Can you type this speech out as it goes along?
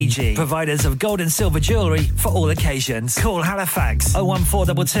AG, providers of gold and silver jewellery for all occasions. Call Halifax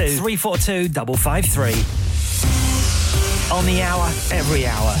 01422 342 553. On the hour, every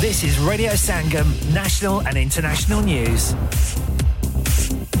hour. This is Radio Sangam, national and international news.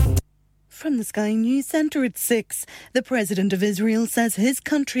 From the Sky News Centre at 6, the President of Israel says his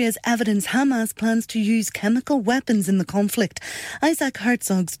country has evidence Hamas plans to use chemical weapons in the conflict. Isaac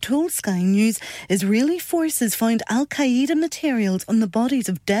Herzog's told Sky News Israeli forces found Al-Qaeda materials on the bodies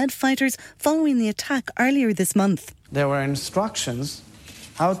of dead fighters following the attack earlier this month. There were instructions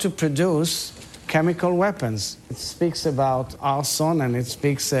how to produce chemical weapons. It speaks about arson and it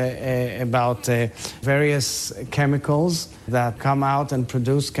speaks about various chemicals that come out and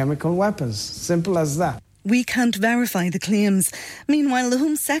produce chemical weapons. Simple as that. We can't verify the claims. Meanwhile, the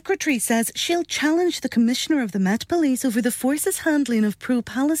Home Secretary says she'll challenge the Commissioner of the Met Police over the force's handling of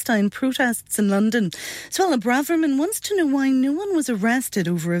pro-Palestine protests in London. Suella Braverman wants to know why no one was arrested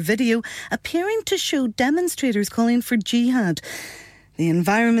over a video appearing to show demonstrators calling for jihad. The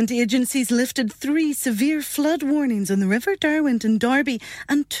Environment Agency's lifted 3 severe flood warnings on the River Derwent in Derby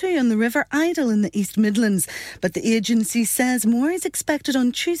and 2 on the River Idle in the East Midlands. But the agency says more is expected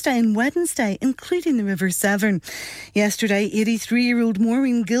on Tuesday and Wednesday, including the River Severn. Yesterday, 83-year-old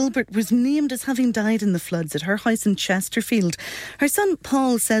Maureen Gilbert was named as having died in the floods at her house in Chesterfield. Her son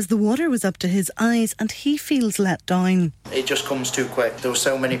Paul says the water was up to his eyes and he feels let down. It just comes too quick. There were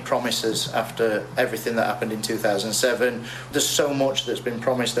so many promises after everything that happened in 2007. There's so much that's been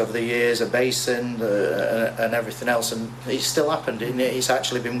promised over the years, a basin and everything else, and it's still happened. It's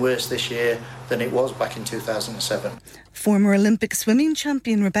actually been worse this year than it was back in 2007. Former Olympic swimming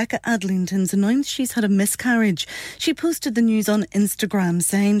champion Rebecca Adlington's announced she's had a miscarriage. She posted the news on Instagram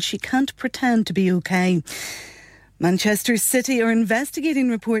saying she can't pretend to be okay. Manchester City are investigating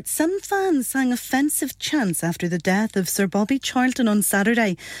reports some fans sang offensive chants after the death of Sir Bobby Charlton on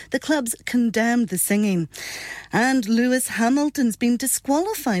Saturday. The clubs condemned the singing. And Lewis Hamilton's been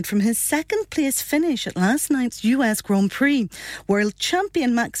disqualified from his second place finish at last night's US Grand Prix. World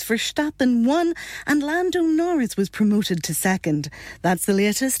champion Max Verstappen won and Lando Norris was promoted to second. That's the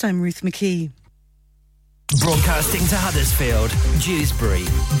latest. I'm Ruth McKee. Broadcasting to Huddersfield, Dewsbury,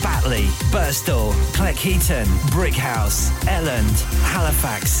 Batley, Birstall, Cleckheaton, Brickhouse, Elland,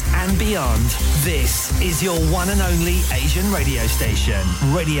 Halifax and beyond. This is your one and only Asian radio station.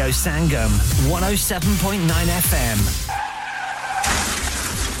 Radio Sangam, 107.9 FM.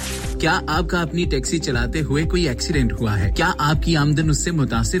 क्या आपका अपनी taxi चलाते हुए कोई accident हुआ है? क्या आपकी आमदन उससे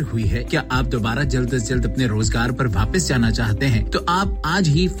मुतासिर हुई है? क्या आप दोबारा जल्द से जल्द अपने रोजगार पर वापस जाना चाहते हैं? तो आप आज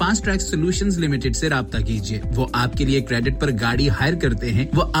ही फास्ट ट्रैक सॉल्यूशंस लिमिटेड से राब्ता कीजिए। वो आपके लिए क्रेडिट पर गाड़ी हायर करते हैं।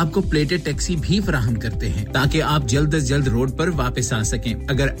 वो आपको प्लेटेड टैक्सी भी फराहम करते हैं ताकि आप जल्द से जल्द रोड पर वापस आ सकें।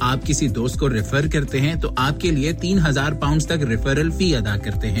 अगर आप किसी दोस्त को रेफर करते हैं तो आपके लिए 3000 पाउंड तक रेफरल फी अदा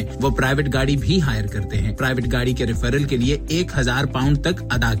करते हैं। वो प्राइवेट गाड़ी भी हायर करते हैं। प्राइवेट गाड़ी के रेफरल के लिए 1000 पाउंड तक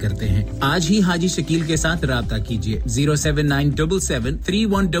अदा करते हैं। आज ही हाजी शकील के साथ राब्ता कीजिए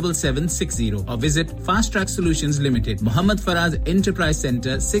 07977317760 और visit fast track solutions limited Mohammad Faraz enterprise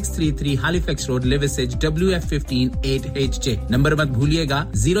centre 633 Halifax road Liversedge WF15 8HJ number मत भूलिएगा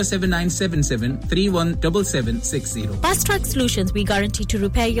 07977317760 Fast Track Solutions we guarantee to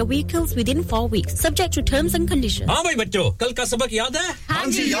repair your vehicles within 4 weeks subject to terms and conditions हां भाई बच्चों कल का सबक याद है हां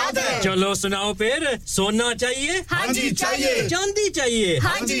जी याद है चलो सुनाओ फिर सोना चाहिए हां जी चाहिए चांदी चाहिए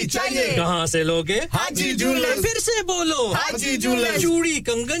हां जी चाहिए कहां से लोगे हाजी जूलर्स फिर से बोलो हाजी जूलर्स चूड़ी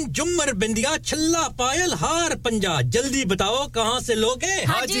कंगन झुमर बिंदिया छल्ला पायल हार पंजा जल्दी बताओ कहां से लोगे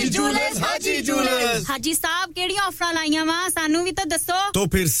हाजी जूलर्स हाजी साहब केड़ी ऑफर लाईया वा सानू भी तो दसो तो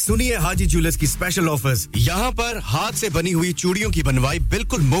फिर सुनिए हाजी जूलर्स की स्पेशल ऑफर्स यहां पर हाथ से बनी हुई चूड़ियों की बनवाई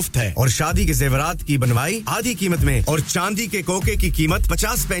बिल्कुल मुफ्त है और शादी के ज़ेवरात की बनवाई आधी कीमत में और चांदी के कोके की कीमत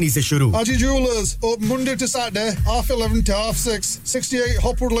 50 पैसे से शुरू Haji Jewelers open Monday to Saturday 11:30 to 6:30 68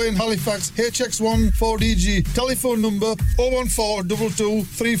 Hopwood Lane Halifax HX1 4DG telephone number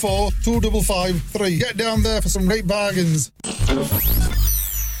 01422342553 get down there for some great bargains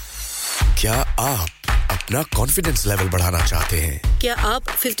क्या आप अपना कॉन्फिडेंस लेवल बढ़ाना चाहते हैं क्या आप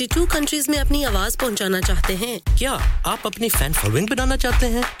 52 कंट्रीज में अपनी आवाज पहुंचाना चाहते हैं क्या आप अपनी फैन फॉलोइंग बनाना चाहते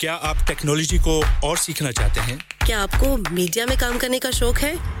हैं क्या आप टेक्नोलॉजी को और सीखना चाहते हैं क्या आपको मीडिया में काम करने का शौक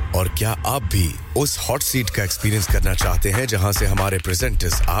है और क्या आप भी उस हॉट सीट का एक्सपीरियंस करना चाहते हैं जहां से हमारे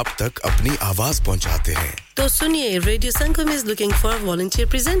प्रेजेंटर्स आप तक अपनी आवाज पहुंचाते हैं तो सुनिए radio Sangam is looking for volunteer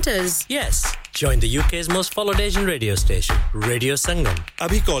presenters yes join the UK's most followed Asian radio station Radio Sangam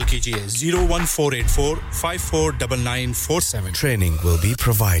abhi call kijiye 01484 549947 training will be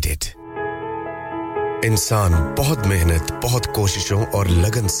provided इंसान बहुत मेहनत, बहुत कोशिशों और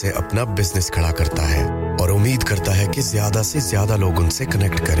लगन से अपना बिजनेस खड़ा करता है और उम्मीद करता है कि ज्यादा से ज्यादा लोग उनसे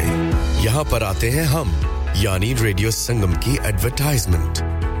कनेक्ट करें। यहाँ पर आते हैं हम, यानी रेडियो संगम की एडवर्टाइजमेंट।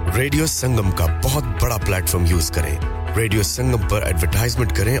 रेडियो संगम का बहुत बड़ा प्लेटफॉर्म यूज करें। रेडियो संगम पर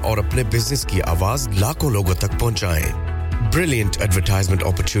एडवर्टाइजमेंट करें और अपने बिजनेस की आवाज लाखों लोगों तक पहुंचाएं। Brilliant advertisement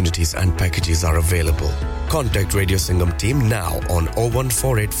opportunities and packages are available. Contact Radio Singham team now on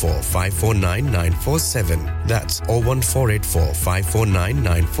 01484 549 947. That's 01484 549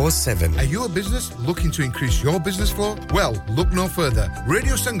 947. Are you a business looking to increase your business flow? Well, look no further.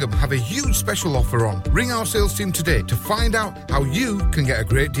 Radio Singham have a huge special offer on. Ring our sales team today to find out how you can get a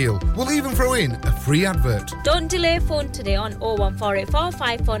great deal. We'll even throw in a free advert. Don't delay, phone today on 01484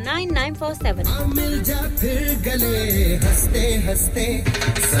 549 947. हंसते हंसते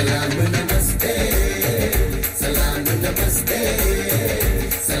सलाम नमस्ते सलाम नमस्ते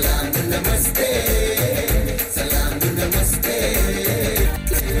सलाम नमस्ते सलाम नमस्ते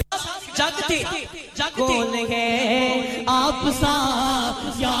जगते कौन है आप सा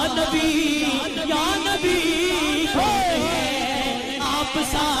या नबी कौन है आप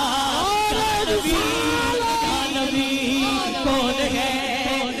सा या नबी कौन है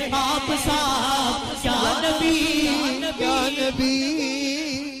आप सा या नबी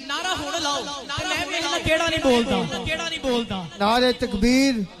नारा होने लाओ मैं वेखना केड़ा नहीं बोलता नारे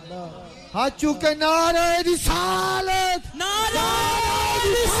तकबीर हाथ चूके नारे रिसालत नारा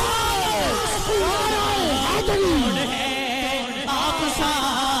रिसालत कौन है आप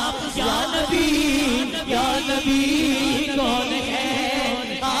साहब या नबी कौन है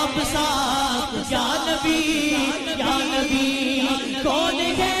आप साहब या नबी कौन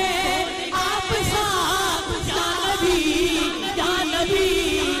है आप साहब या नबी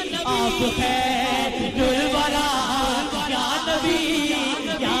आप खैरुल वरा या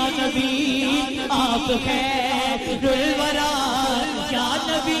नबी आप खैरुल वरा या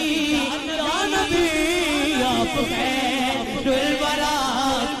नबी आप खैरुल वरा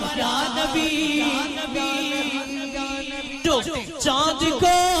या नबी चांद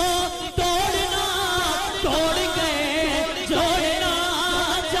को तोड़ना तोड़ गए जोड़ना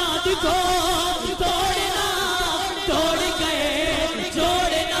चांद को तोड़ना तोड़ गए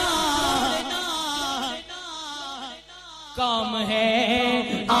जोड़ना काम है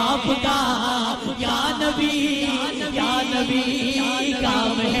आपका या नबी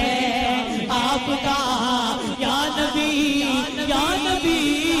काम है आपका या नबी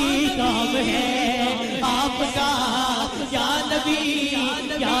काम है आपका या नबी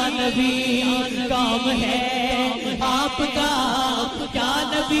काम है आपका या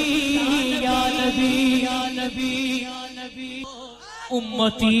नबी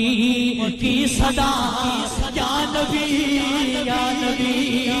उम्मती की सदा या नबी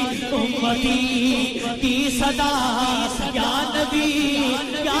उम्मती की सदा या नबी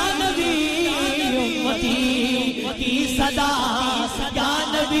उम्मती की सदा या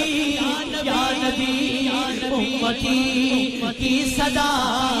नबी उम्मती की सदा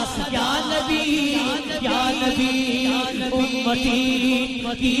या नबी उम्मती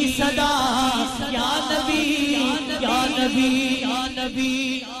की सदा या नबी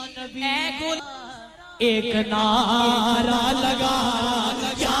एक नारा लगा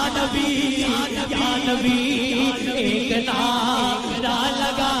या नबी एक नारा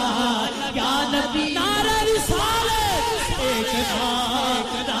लगा या नबी नारा रिसालत एक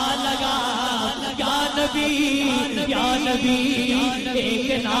नारा लगा या नबी एक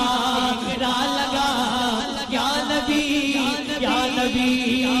नारा लगा या नबी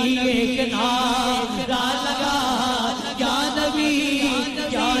एक नारा लगा या नबी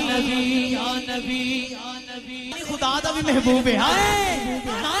खुदा दा भी महबूब है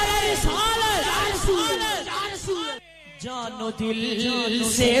नारा रिसालत जानो दिल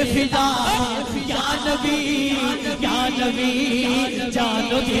से फिदा या नबी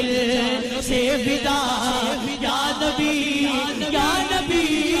जानो दिल से फिदा या नबी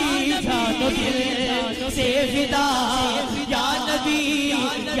जानो दिल से फिदा या नबी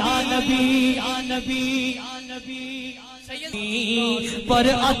पर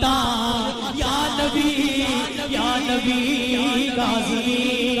अता या नबी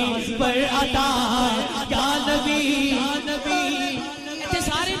गाज़ी पर अता या नबी इतने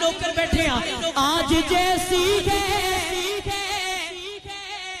सारे नौकर बैठे हैं आज जैसी है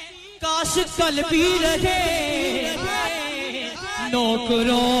काश कल भी रहे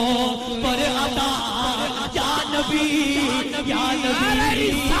नौकरों पर अता या नबी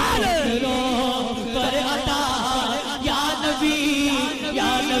नौकरों पर अता या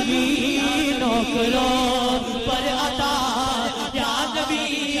नबी नौकरों पर अता या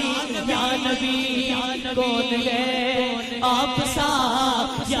नबी है आप सा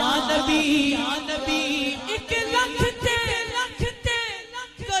या नबी 1 लाख ते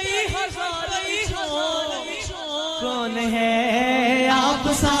कई हजार कौन है आप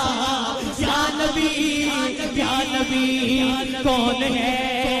सा या नबी कौन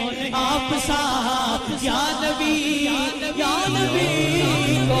है आप सा या नबी कौन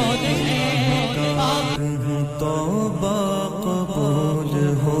है आप तौबा कबूल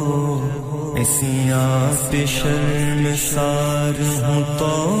हो ऐसी आप शर्मसार हूँ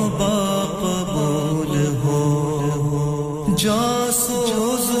तौबा कबूल हो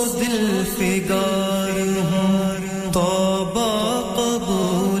जासूस दिल फिगार हूँ तौबा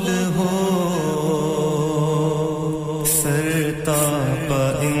कबूल हो सरतापा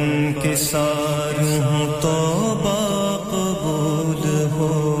इंकिसार हूँ तौबा कबूल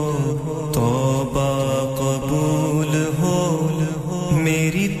हो तौबा कबूल हो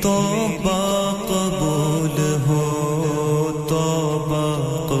मेरी तौबा कबूल हो तौबा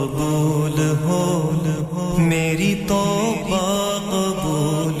कबूल हो मेरी तौबा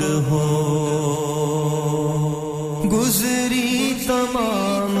कबूल हो गुजरी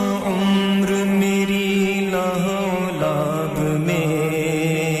तमाम उम्र मेरी लाहौलाब में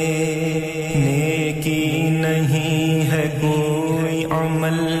नेकी नहीं है कोई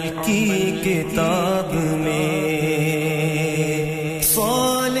अमल की किताब में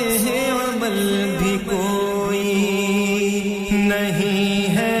सालेह अमल भी कोई नहीं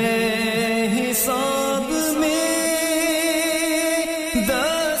है हिसाब में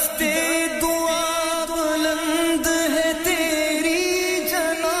दस्ते दुआ बुलंद है तेरी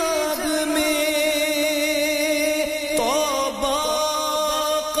जनाब में तौबा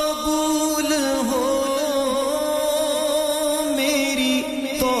कबूल हो मेरी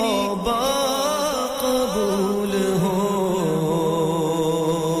तौबा कबूल हो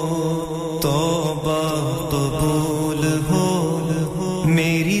तौबा कबूल हो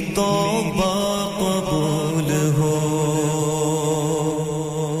मेरी तौबा कबूल हो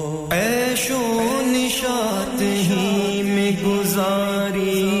ऐशो निशात ही में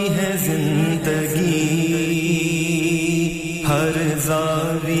गुजारी है जिंदगी हर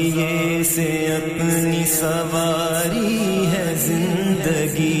ज़ाविये से अपनी सवारी है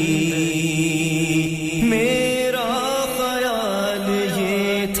जिंदगी मेरा ख्याल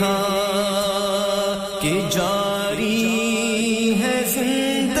ये था कि जारी है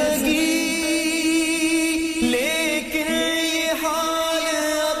जिंदगी लेकिन ये हाल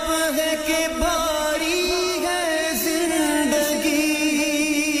अब है कि भारी है जिंदगी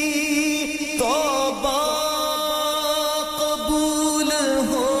तौबा कबूल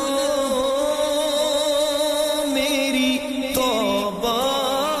हो मेरी तौबा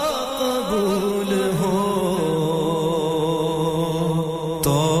कबूल हो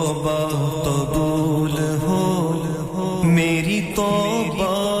तौबा कबूल हो मेरी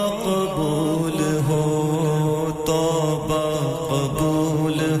तौबा कबूल हो तौबा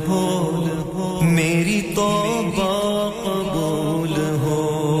कबूल हो मेरी तौबा कबूल हो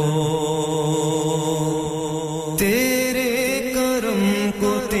तेरे करम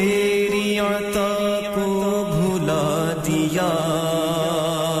को तेरी अता को भुला दिया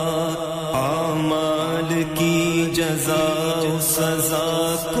आमाल की जज़ा सज़ा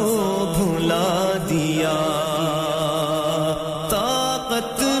को भुला दिया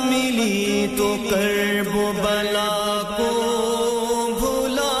ताकत मिली तो कर्ब बला को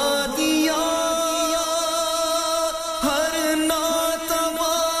भुला दिया हर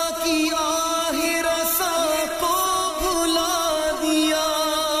नातवा की आहिर सा को भुला दिया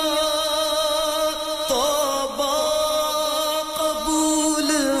तौबा कबूल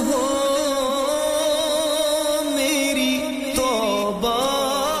हो मेरी तौबा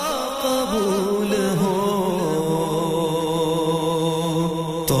कबूल हो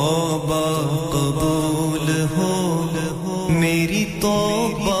तौबा कबूल हो मेरी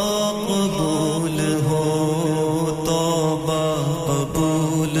तौबा कबूल हो तौबा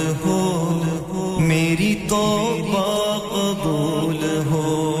कबूल हो मेरी तौबा कबूल हो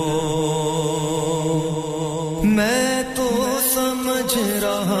मैं तो समझ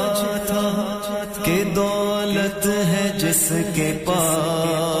रहा था कि दौलत है जिसके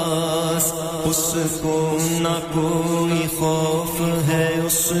पास उसको न कोई खौफ है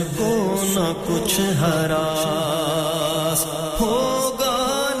उसको न कुछ हरास होगा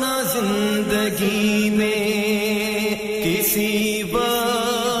न जिंदगी में किसी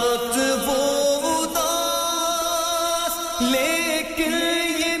वक्त वो उदास लेकिन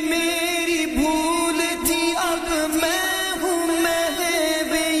ये मेरी भूल थी अब मैं हूँ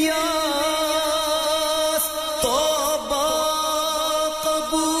महवेयास तौबा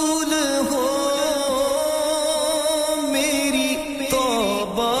कबूल हो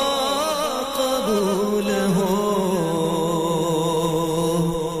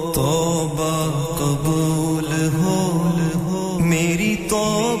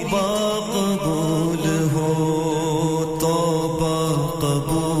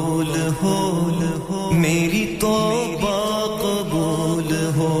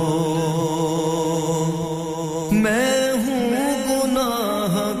हो मैं हूँ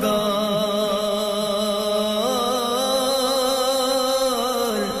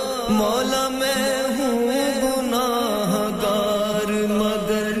गुनाहगार मौला मैं हूँ गुनाहगार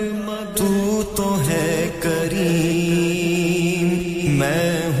मगर तू तो है करीम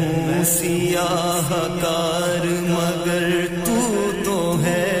मैं हूँ सियाहकार मगर तू तो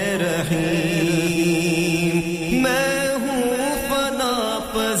है रहीम मैं हूँ फना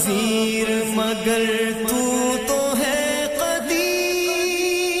पजीर मगर तू तो है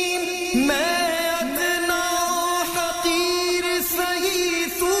कदीम मैं अदना हकीर सही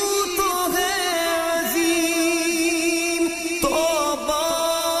तू तो है अजीम तौबा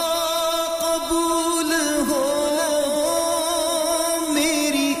कबूल हो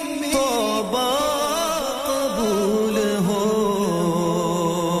मेरी तौबा कबूल हो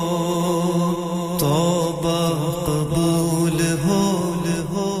तौबा कबूल हो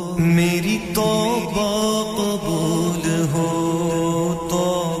मेरी तौबा कबूल हो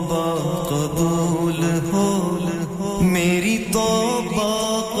तौबा कबूल हो मेरी तौबा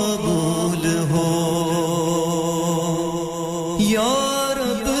कबूल हो या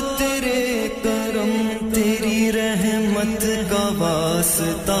रब तेरे करम तेरी रहमत का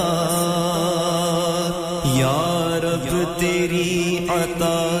वास्ता या रब तेरी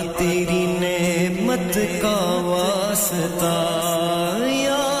अता तेरी नेमत का वास्ता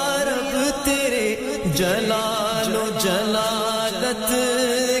या रब तेरे जलालो जलालत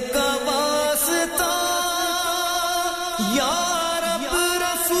का वास्ता या रब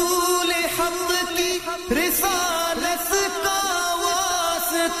रसूल हक की रिसालत का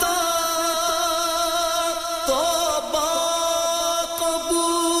वास्ता तौबा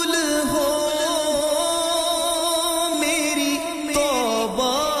कबूल हो मेरी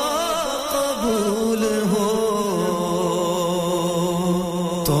तौबा कबूल हो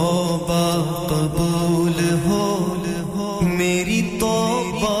तौबा कबूल हो मेरी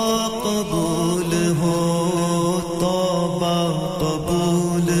तौबा कबूल हो तौबा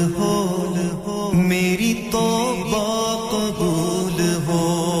कबूल हो मेरी तौबा कबूल हो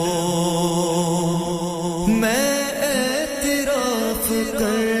मैं एतराफ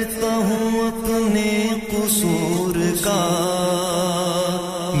करता हूँ अपने कसूर का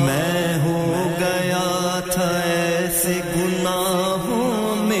मैं हो गया था ऐसे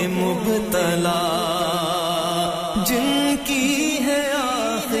गुनाहों में मुब्तला जिनकी है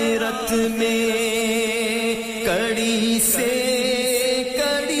आखिरत में कड़ी से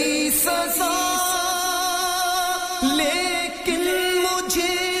कड़ी सजा लेकिन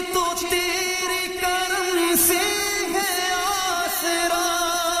मुझे तो तेरे करम से है आसरा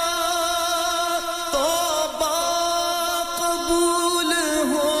तौबा कबूल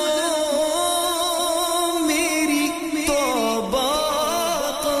हो मेरी तौबा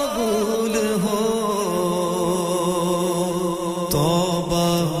कबूल हो तौबा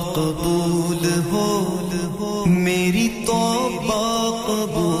कबूल हो मेरी तौबा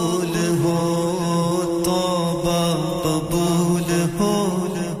कबूल हो तौबा कबूल हो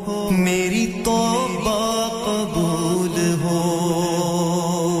मेरी तौबा कबूल हो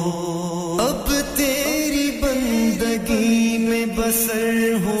अब तेरी बंदगी में बसर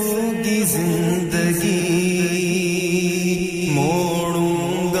होगी जिंदगी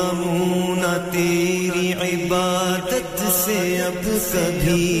मोड़ूंगा मुँह न तेरी इबादत से अब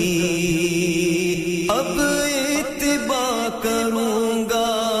कभी अब इत्तिबा करूंगा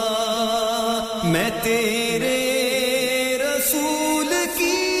मैं तेरे रसूल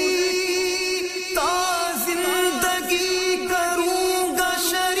की ता जिंदगी करूंगा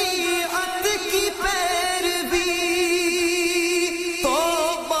शरीयत की पैरवी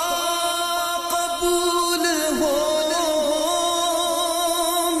तौबा कबूल हो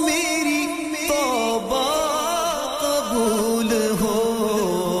मेरी तौबा कबूल हो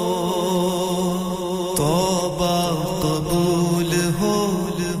तौबा कबूल हो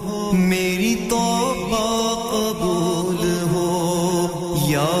मेरी तौबा कबूल हो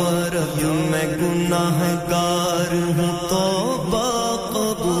या रब मैं गुनाहगार हूँ तौबा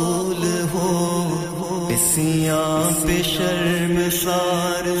कबूल हो इसियां पे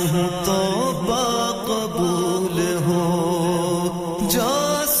शर्मसार हूँ तौबा कबूल हो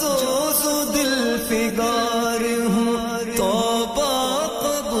जासो दिल फिगार हूँ तौबा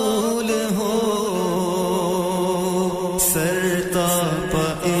कबूल हो सरतापा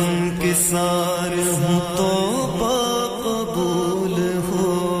इंकिसार हूँ तौबा कबूल हो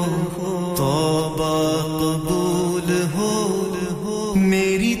तौबा कबूल हो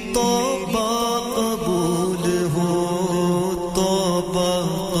मेरी तौबा कबूल हो तौबा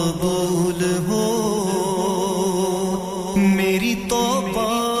कबूल हो मेरी तौबा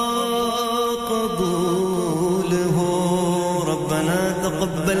قبول هو ربنا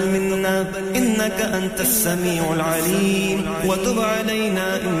تقبل منا إنك أنت السميع العليم وتب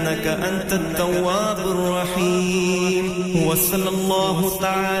علينا إنك أنت التواب الرحيم وصلى الله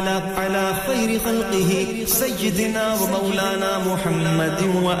تعالى على خير خلقه سيدنا ومولانا محمد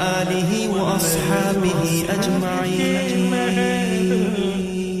وآله وأصحابه أجمعين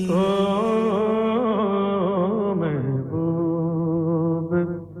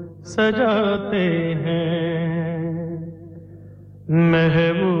سجاتے ہیں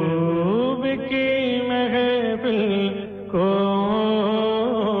محبوب کی محفل کو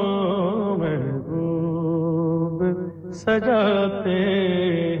محبوب سجاتے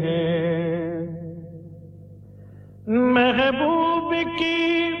ہیں محبوب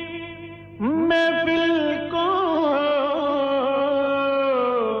کی محفل کو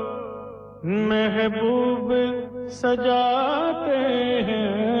محبوب سجاتے ہیں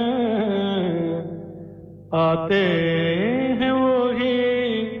آتے ہیں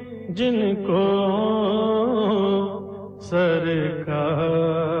وہی جن کو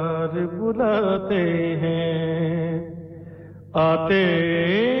سرکار بلاتے ہیں آتے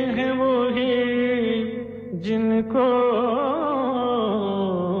ہیں وہی جن کو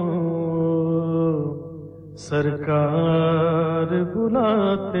سرکار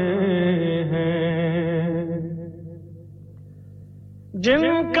بلاتے ہیں جن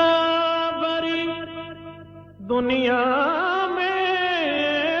کا بری دنیا میں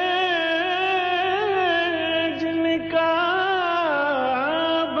جن کا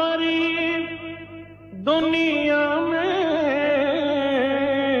بری دنیا میں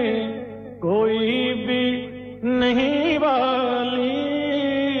کوئی بھی نہیں والی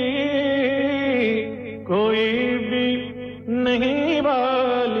کوئی بھی نہیں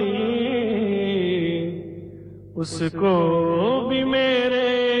والی اس کو بھی میرے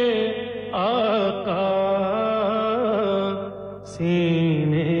آقا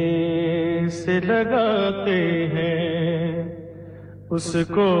سینے سے لگاتے ہیں اس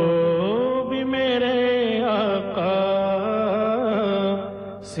کو بھی میرے آقا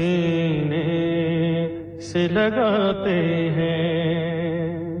سینے سے لگاتے ہیں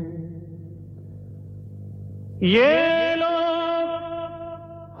یہ لوگ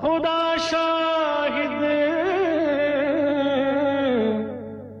خدا شاہد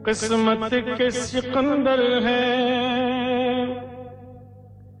قسمت کے سکندر ہیں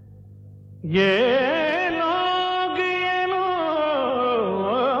یہ لوگ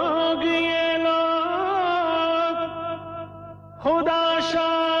خدا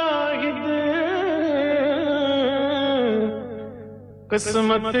شاہد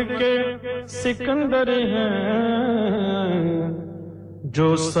قسمت کے سکندر ہیں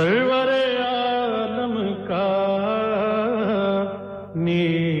جو سرور عالم کا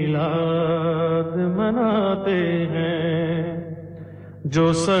میلاد مناتے ہیں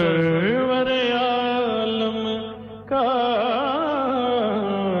جو سرور عالم کا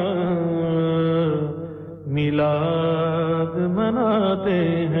میلاد مناتے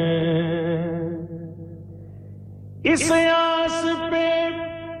ہیں اس آس پہ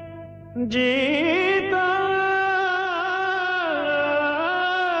جیتا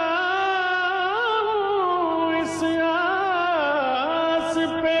اس آس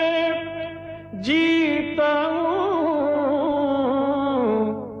پہ جیتا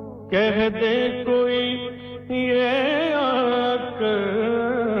کہہ دے کوئی یہ آ کر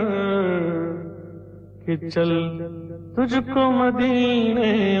کہ چل تجھ کو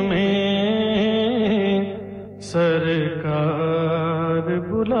مدینے میں سرکار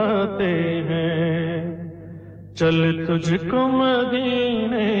بلاتے ہیں چل تجھ کو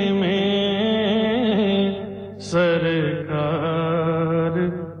مدینے میں سرکار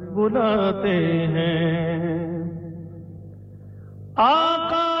بلاتے ہیں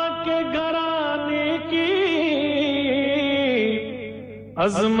آقا کے گھرانے کی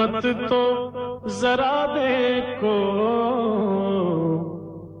عظمت تو ذرا دیکھو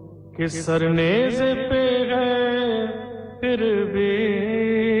کہ سرنیزے پہ ہے پھر بھی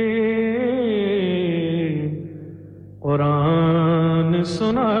قرآن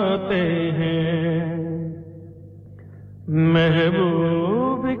سناتے ہیں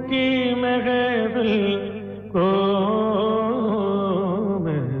محبوب کی محفل کو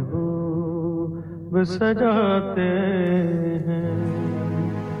محبوب سجاتے ہیں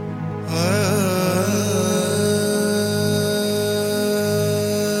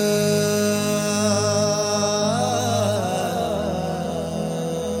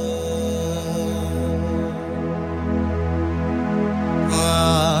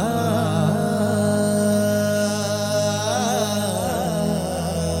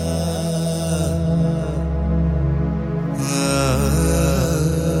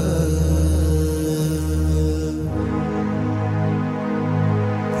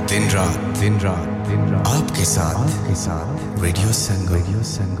दिन रात आपके साथ रेडियो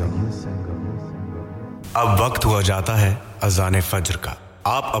संगम अब वक्त हुआ जाता है अज़ान फज्र का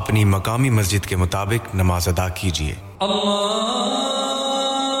आप अपनी मकामी मस्जिद के मुताबिक नमाज अदा कीजिए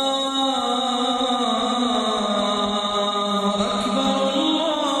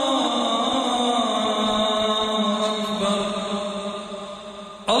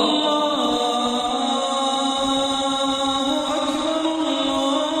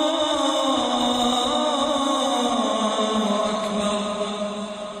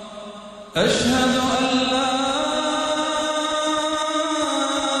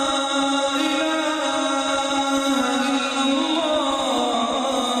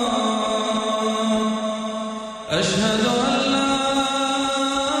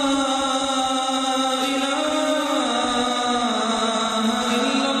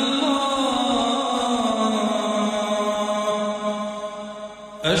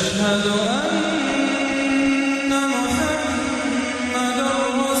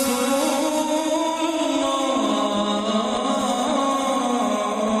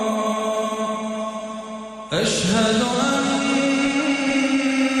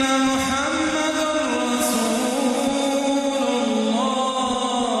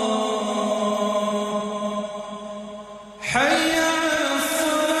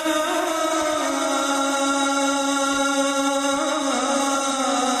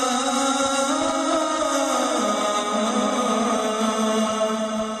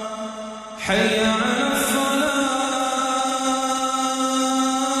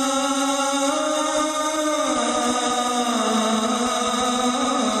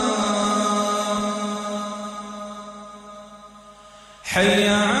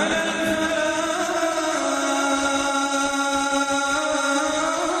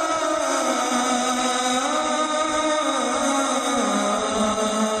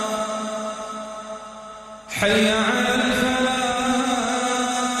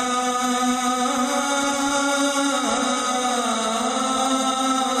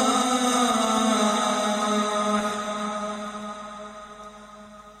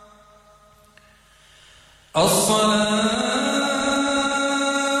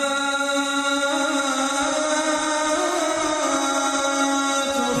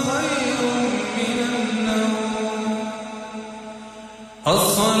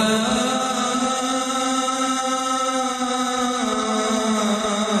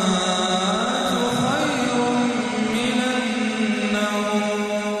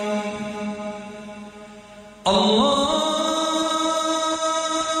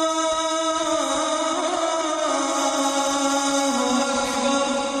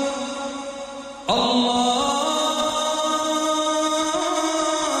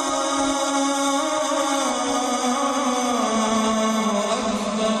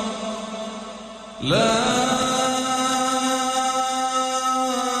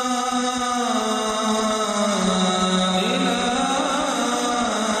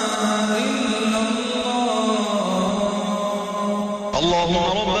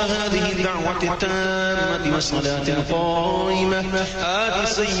الصلاة القائمة آت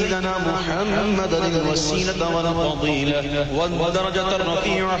سيدنا محمد الوسيلة والفضيلة والدرجة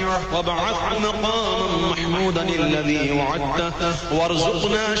الرفيعة وابعثه مقاما محمودا الذي وعدته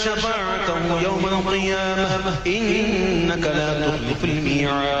وارزقنا شفاعته يوم القيامة إنك لا تخلف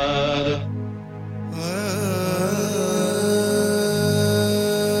الميعاد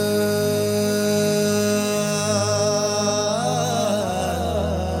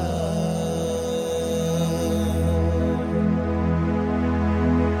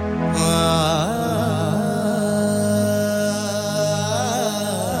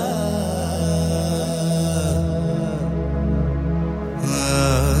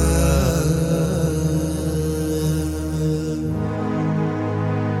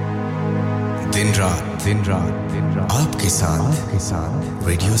दिन रात आपके साथ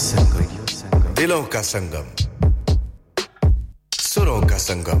रेडियो संगम दिलों का संगम सुरों का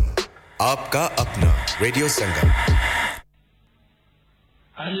संगम आपका अपना रेडियो संगम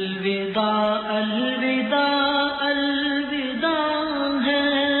अलविदा अलविदा अलविदा है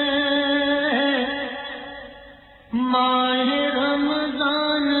माह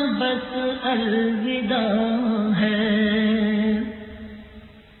रमजान बस अलविदा है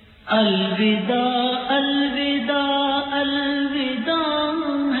अलविदा अलविदा अलविदा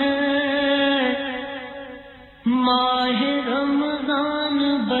है माह रमजान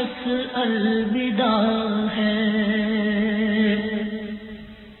बस अलविदा है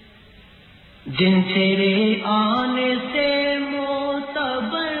दिन तेरे आने से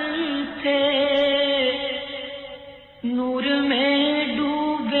मोतबर थे नूर में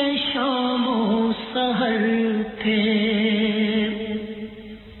डूबे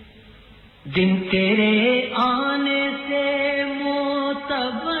दिन तेरे आने से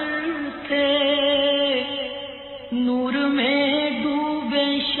मोतबर थे नूर में डूबे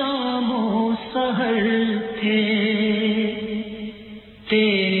शामो सहर थे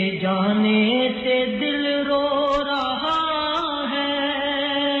तेरे जाने से दिल रो रहा है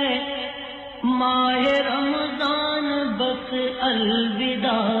माह रमजान बस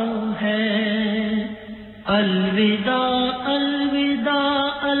अलविदा है अलविदा अलविदा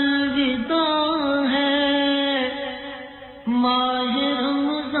अलविदा है माह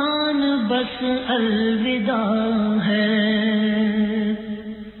रमजान बस अलविदा है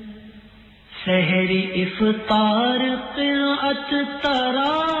सहरी इफ्तार क़िराअत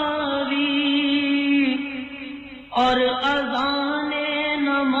तरावी और अज़ाने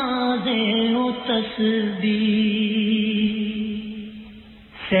नमाज़ें व तस्बीह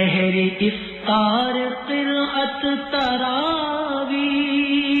सहरी इफ्तार क़िराअत तरावी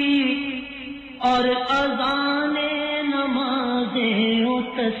और अज़ाने नमाज़ें व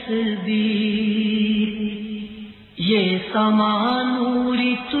तस्बीह ये समा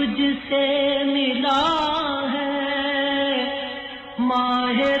नूरी तुझसे मिला है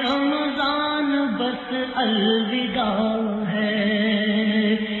माह रमजान बस अलविदा है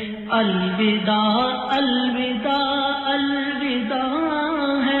अलविदा अलविदा अलविदा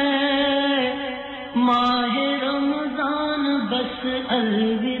है माह रमजान बस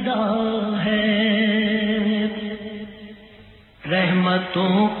अलविदा है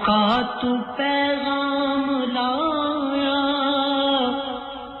रहमतों का तू पैगाम लाया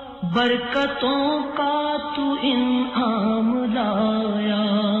बरकतों का तू इनाम लाया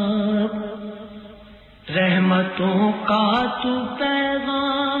रहमतों का तू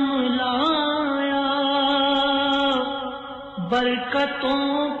पैगाम लाया बरकतों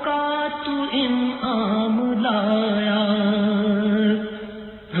का तू इनाम लाया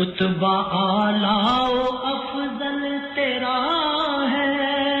रुतबा आला अफजल तेरा है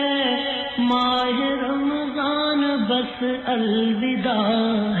माह रमजान बस अलविदा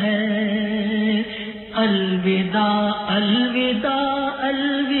है अलविदा अलविदा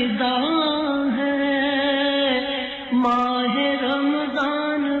अलविदा है माह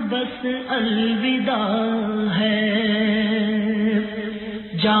रमजान बस अलविदा है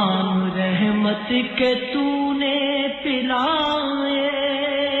जाम रहमत के तूने पिलाए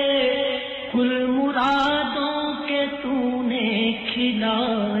कुल मुरादों के तूने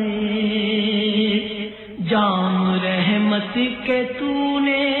खिलाए जाम रहमत के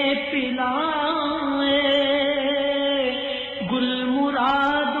तूने पिलाए गुल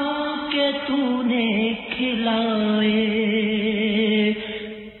मुरादों के तूने खिलाए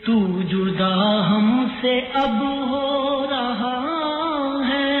तू जुदा हमसे अब हो रहा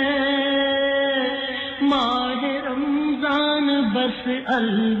है माह रमजान बस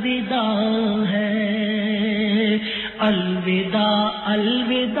अलविदा है अलविदा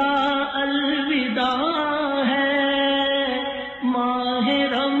अलविदा अलविदा है माह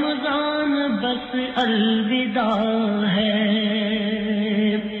रमजान बस अलविदा है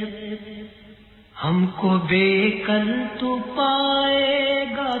हमको बेकल तू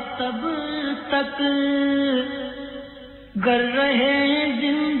पाएगा तब तक गर रहे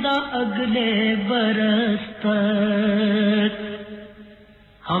जिंदा अगले बरस तक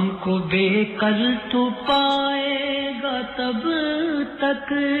हमको बेकल तू पाएगा तब तक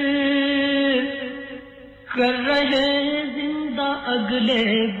कर रहे जिंदा अगले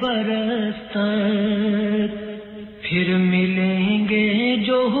बरस तक फिर मिलेंगे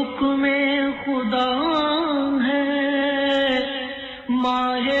जो हुक्म खुदा है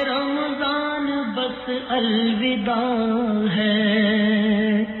माह रमजान बस अलविदा है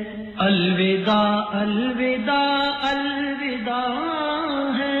अलविदा अलविदा अलविदा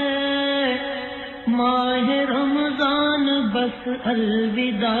है माह रमजान बस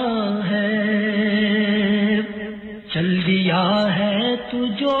अलविदा है चल दिया है तू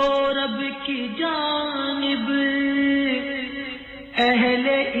जो रब की जानिब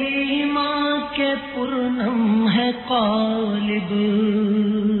अहले ईमान के पुरनम है कालिब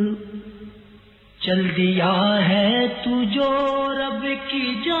चल दिया है तू जो रब की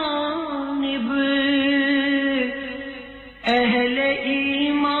जानिब अहले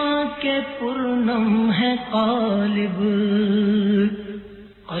ईमान के पुरनम है कालिब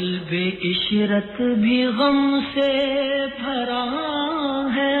क़ल्ब इशरत भी गम से भरा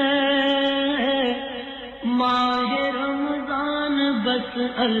है माह रमजान बस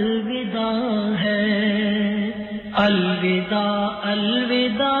अलविदा है अलविदा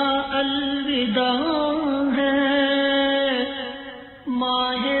अलविदा अलविदा है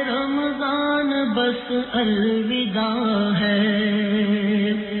माह रमजान बस अलविदा है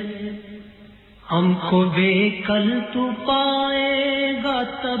हमको बेकल तू पाएगा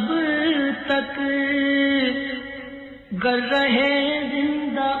तब तक गर रहे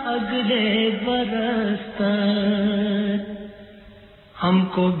जिंदा अगले बरस तक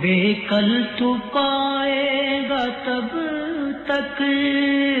हमको बेकल तू पाएगा तब तक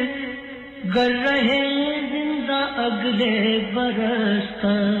गर रहे जिंदा अगले बरस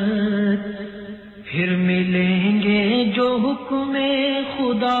तक फिर मिलेंगे जो हुक्मे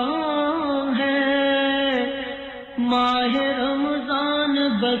खुदा है माह रमजान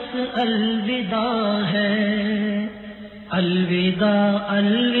बस अलविदा है अलविदा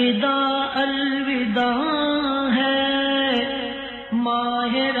अलविदा अलविदा है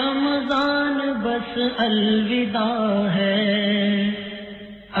माह रमजान बस अलविदा है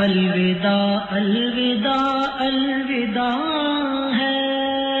अलविदा अलविदा अलविदा है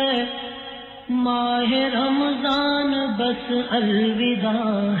माह रमजान बस अलविदा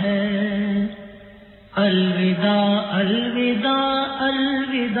है अलविदा अलविदा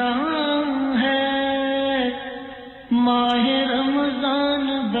अलविदा है माह रमजान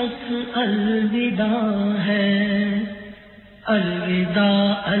बस अलविदा है अलविदा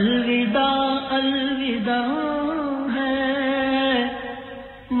अलविदा अलविदा है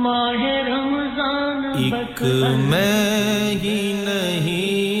माह रमजान बस मैं ही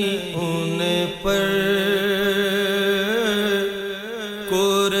नहीं उन पर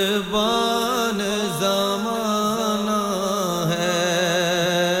कुर्बान ज़माना है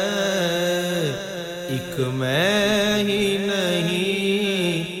एक मैं ही नहीं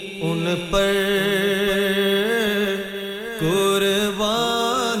उन पर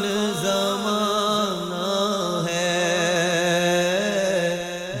कुर्बान ज़माना है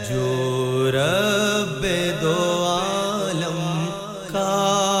जो रब दो आलम का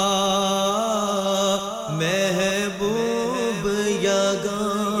महबूब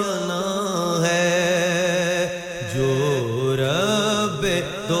यगाना है जो रब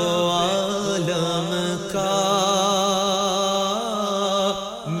दो आलम का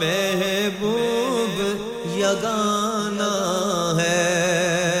महबूब यगाना है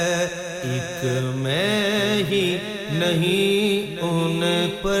एक मैं ही नहीं उन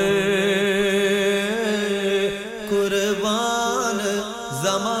पर कुर्बान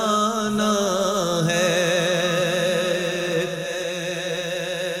ज़माना है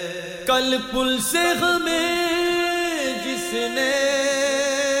कल पुल से हमें जिसने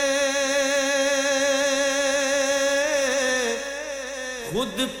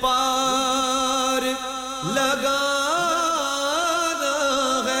खुद पार लगाना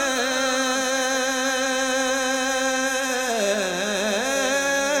है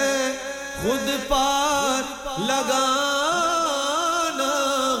खुद पार लगाना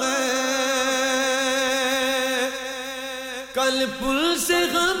है कल पुल से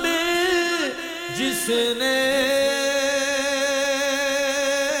हमें जिसने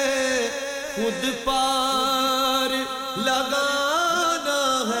खुद पार लगाना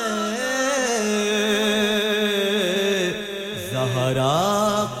है ज़हरा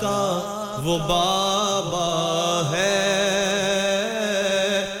का वो बाबा है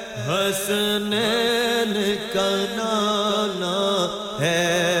हसनैन का नाना है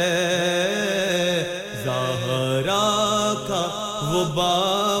ज़हरा का वो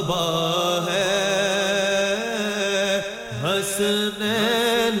बाबा है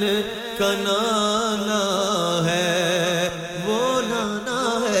हसनैन का नाना है वो नाना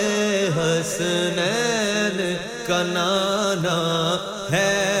है हसनैन का नाना है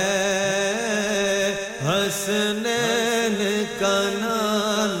हसनैन का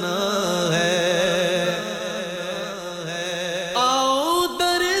नाना है आओ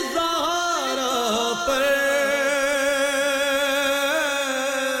दर ज़हरा पर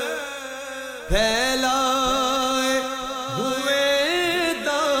फैलाए हुए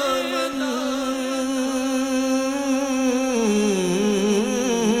दामन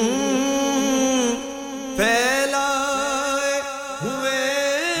फैलाए हुए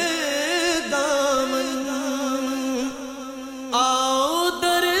दामन आओ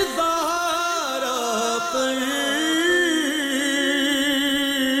दर ज़हरा पर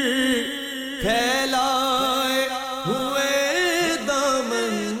फैलाए हुए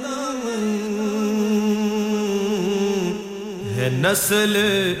दामन है नस्ल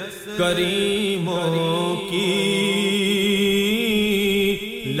करीमों की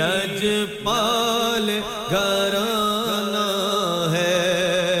लजपाल घराना है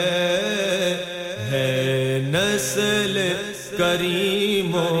नस्ल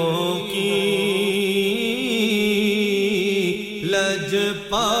करीमों की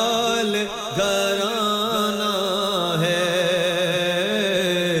लजपाल घराना है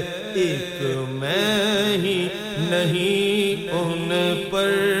एक मैं نہیں ان پر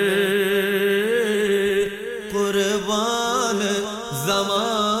قربان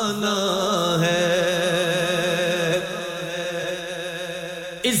زمانہ ہے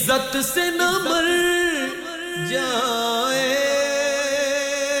عزت سے نہ مر جائے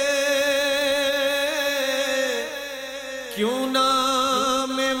کیوں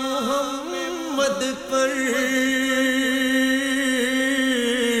نام محمد پر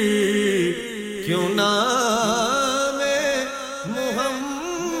کیوں نام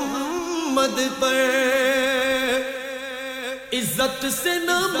محمد پر عزت سے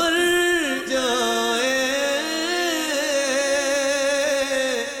نہ مر جائے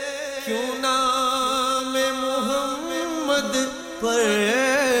کیوں نام محمد پر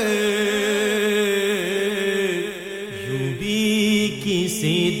یوں بھی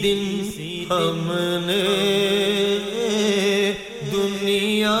کسی دن ہم نے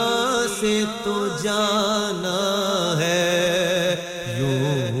دنیا سے تو جانا ہے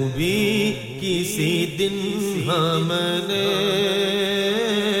یوں بھی کسی دن ہم نے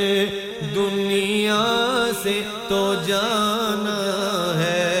دنیا سے تو جانا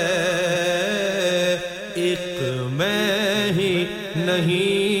ہے ایک میں ہی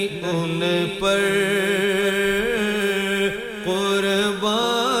نہیں ان پر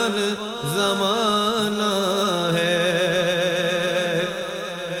قربان زمانہ ہے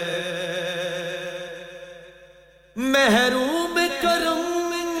محروم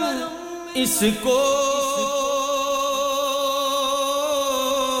کرم اس کو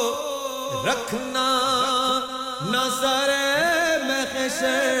رکھنا نہ سر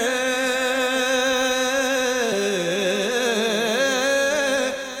محشر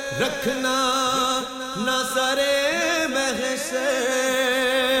رکھنا نہ سر محشر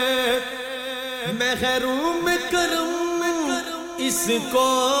محروم کرم اس کو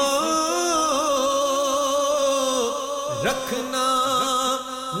رکھنا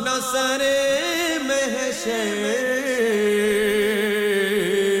نہ سر محشر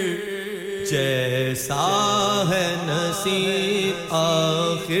جیسا ہے نصیب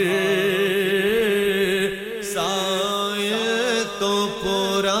آخر سایہ تو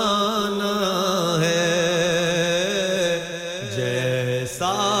پرانا ہے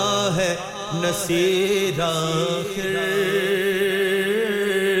جیسا ہے نصیب آخر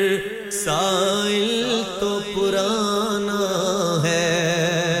سائل تو پرانا ہے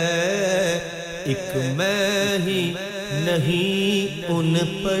ایک میں ہی نہیں ان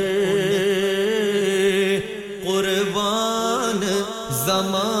پر قربان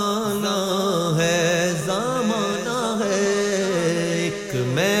زمانہ ہے ایک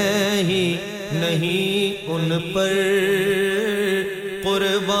میں ہی نہیں ان پر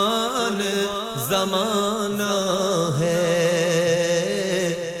قربان زمانہ ہے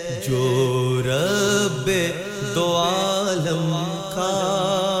جو رب دو عالم کا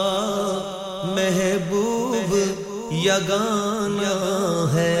محبوب یگانہ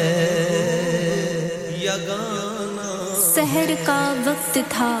ہے سحر کا وقت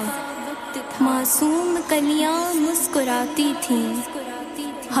تھا معصوم کلیاں مسکراتی تھیں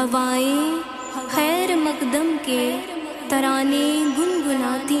ہوائیں خیر مقدم کے ترانے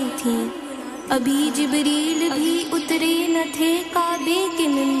گنگناتی تھیں ابھی جبریل بھی اترے نہ تھے کعبے کے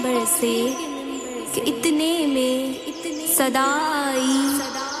منبر سے کہ اتنے میں صدا آئی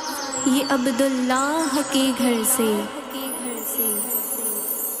یہ عبداللہ کے گھر سے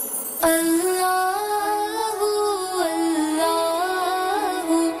اللہ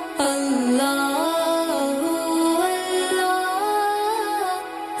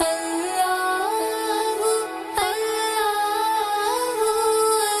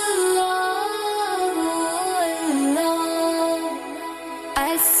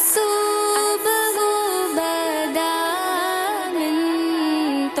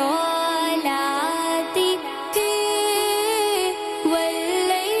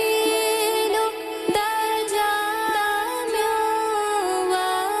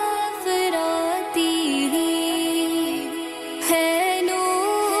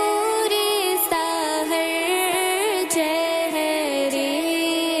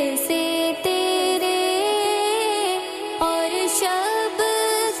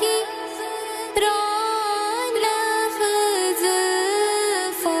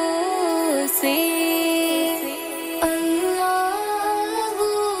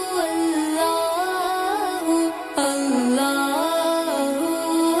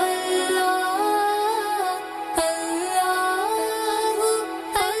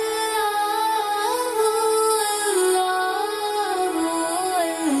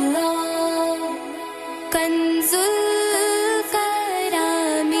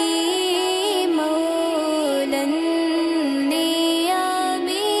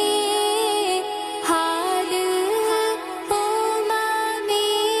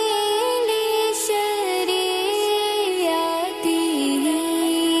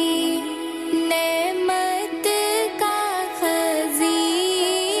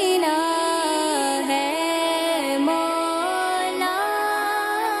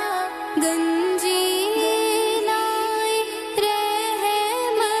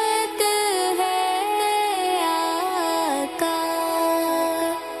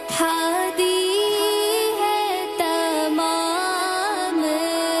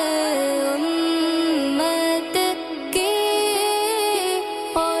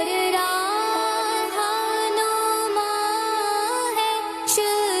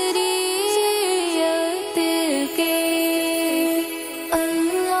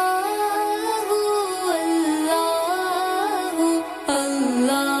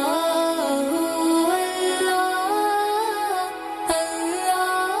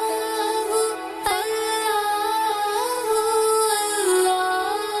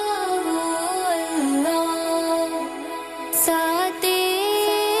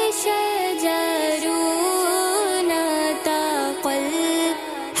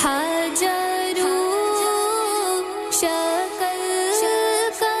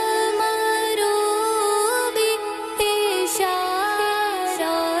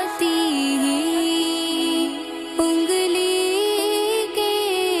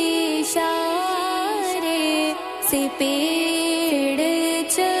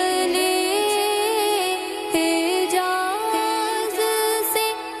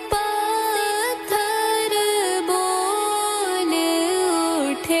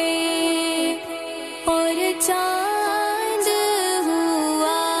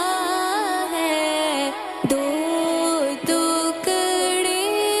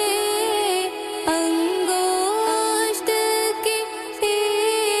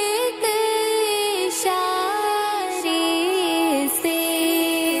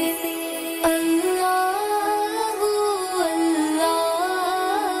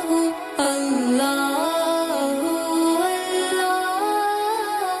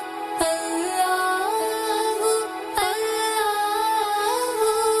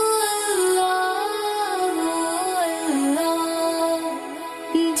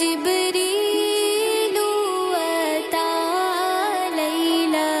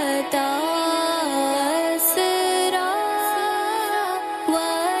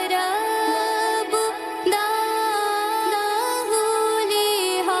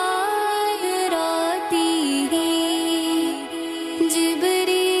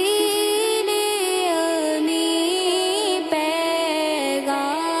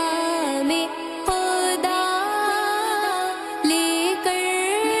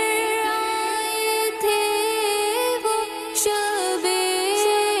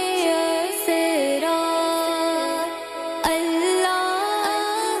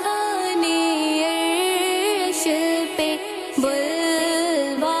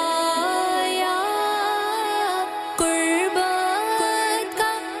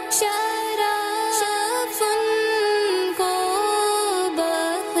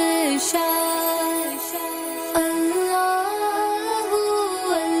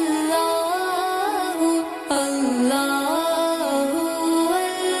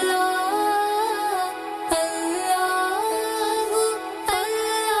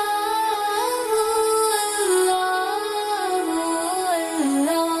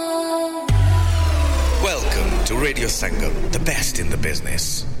Radio Sangam, the best in the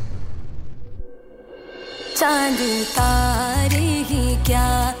business. चांद तारे ही क्या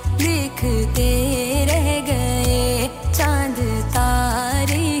लिखते रह गए चांद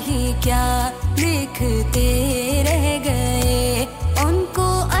तारे ही क्या लिखते रह गए उनको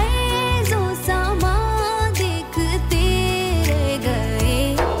ऐज़ो समा देखते रह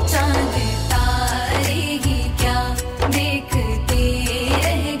गए चांद तारे ही क्या देखते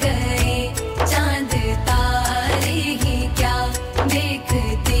रह गए चांद तारे ही क्या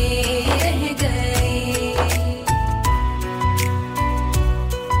देखते रह गए उनको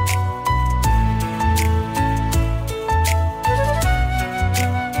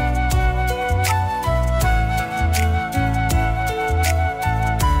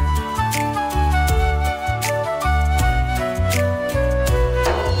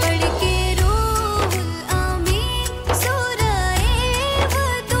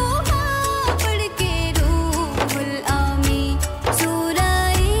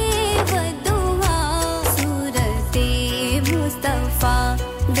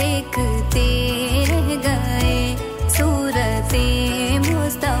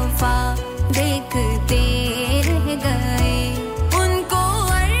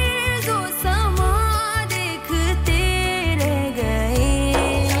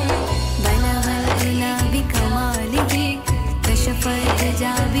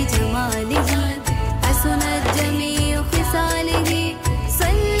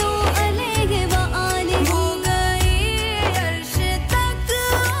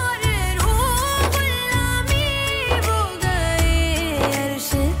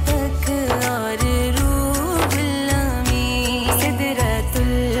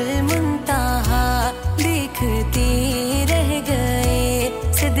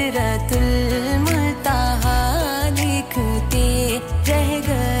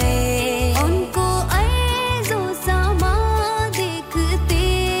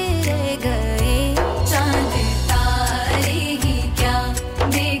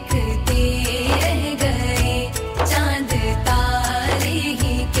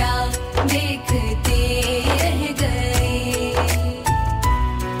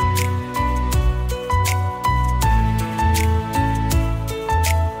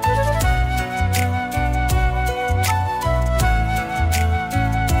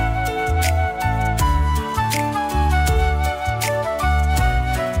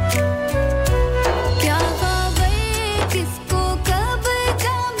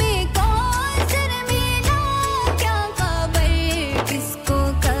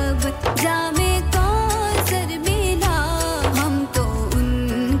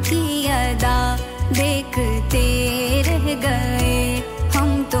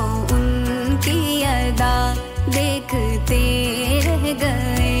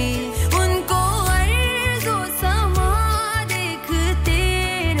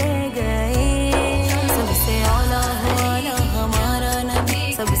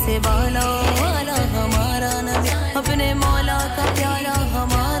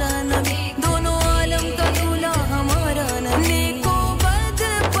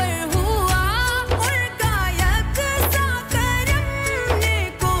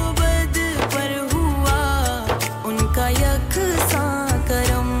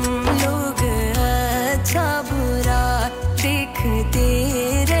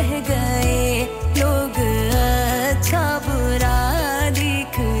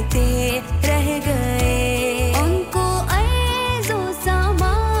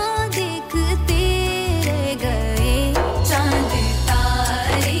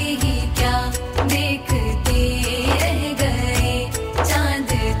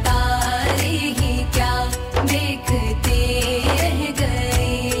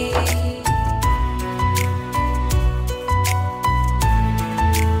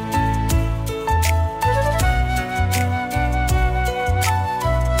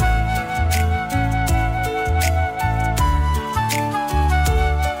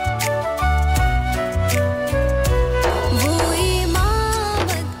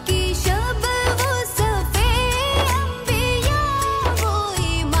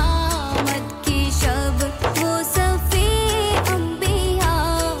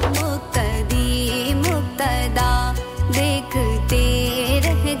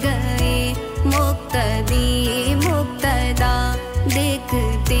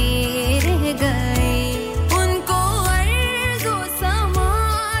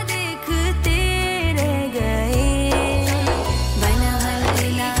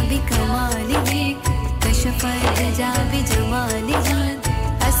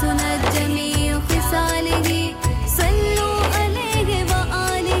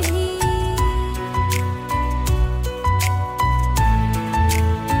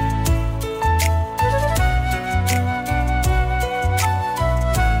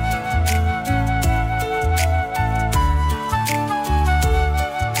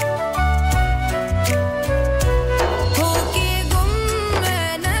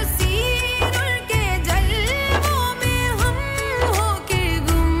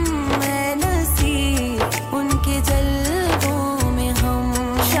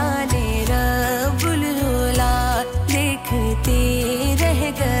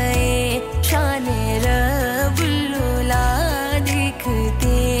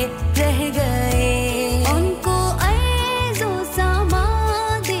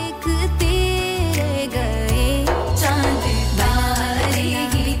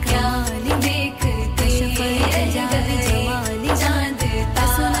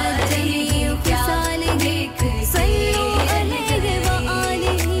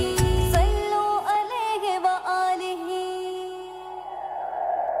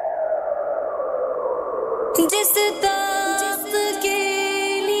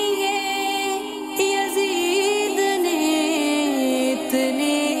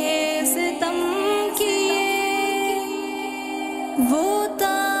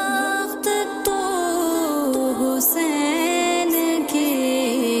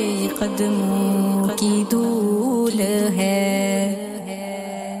قدموں کی دھول ہے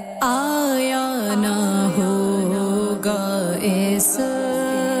آیا نہ ہوگا اس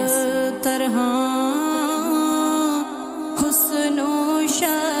طرح حسن و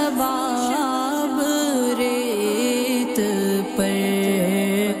شباب ریت پر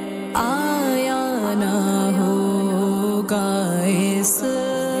آیا نہ ہوگا اس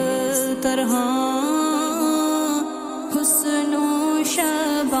طرح حسن و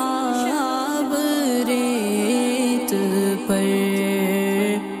شباب ریت پر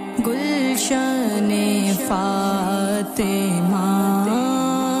گلشن فاطمہ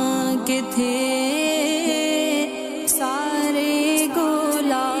کے تھے سارے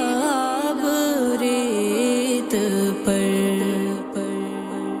گلاب ریت پر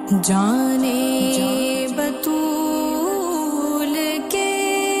جانے بطول کے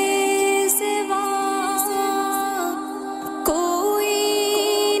سوا کوئی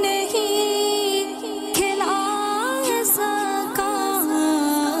نہیں کھلا سکا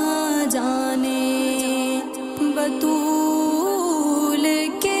جانے بطول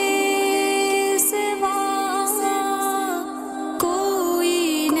کے سوا کوئی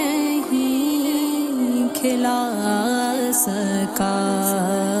نہیں کھلا سکا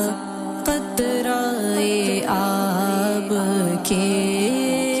قطرۂ آب کے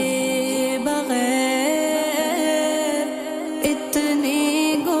بغیر اتنے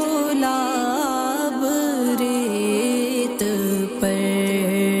گلاب ریت پر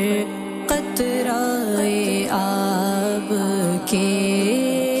قطرۂ آب کے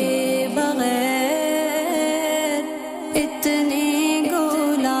بغیر اتنے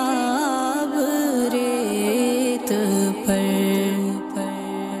گلاب ریت پر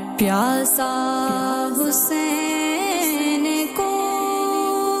پیاسا حسین کو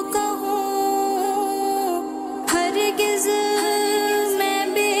کہوں ہرگز میں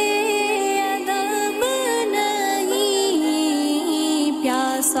بے ادب نہیں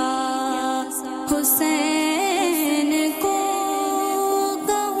پیاسا حسین کو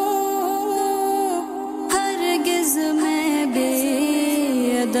کہوں ہرگز میں بے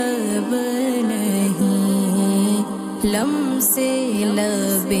ادب نہیں لم سے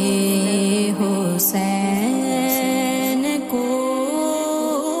لبے حسین کو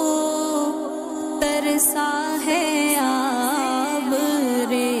ترسا ہے آب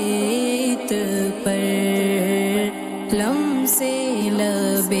ریت پر لم سے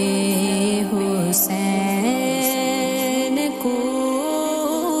لبے حسین کو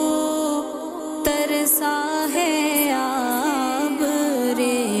ترسا ہے آب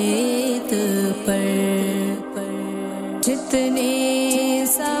ریت پر جتنے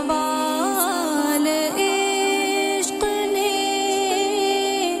سوال عشق نے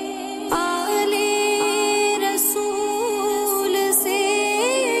آل رسول سے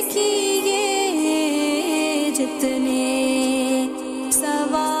کیے جتنے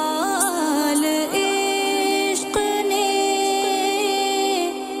سوال عشق نے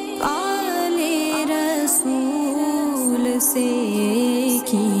آل رسول سے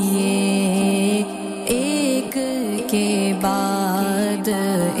کیے ایک کے بعد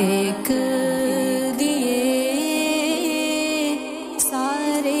ایک دیے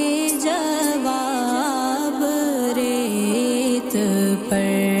سارے جواب ریت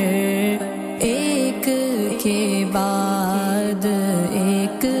پر ایک کے بعد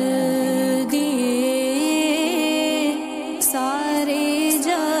ایک دیے سارے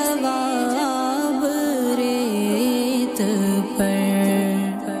جواب ریت پر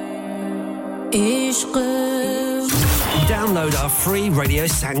عشق Download our free Radio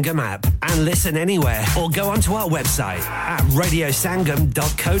Sangam app and listen anywhere or go onto our website at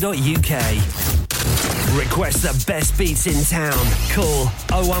radiosangam.co.uk. Request the best beats in town. Call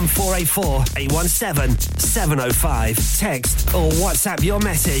 01484 817 705. Text or WhatsApp your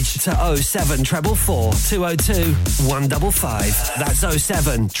message to 07444 202 155. That's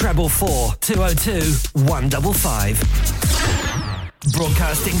 07444 202 155.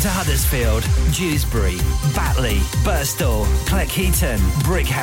 Broadcasting to Huddersfield, Dewsbury, Batley, Birstall, Cleckheaton, Brickhouse.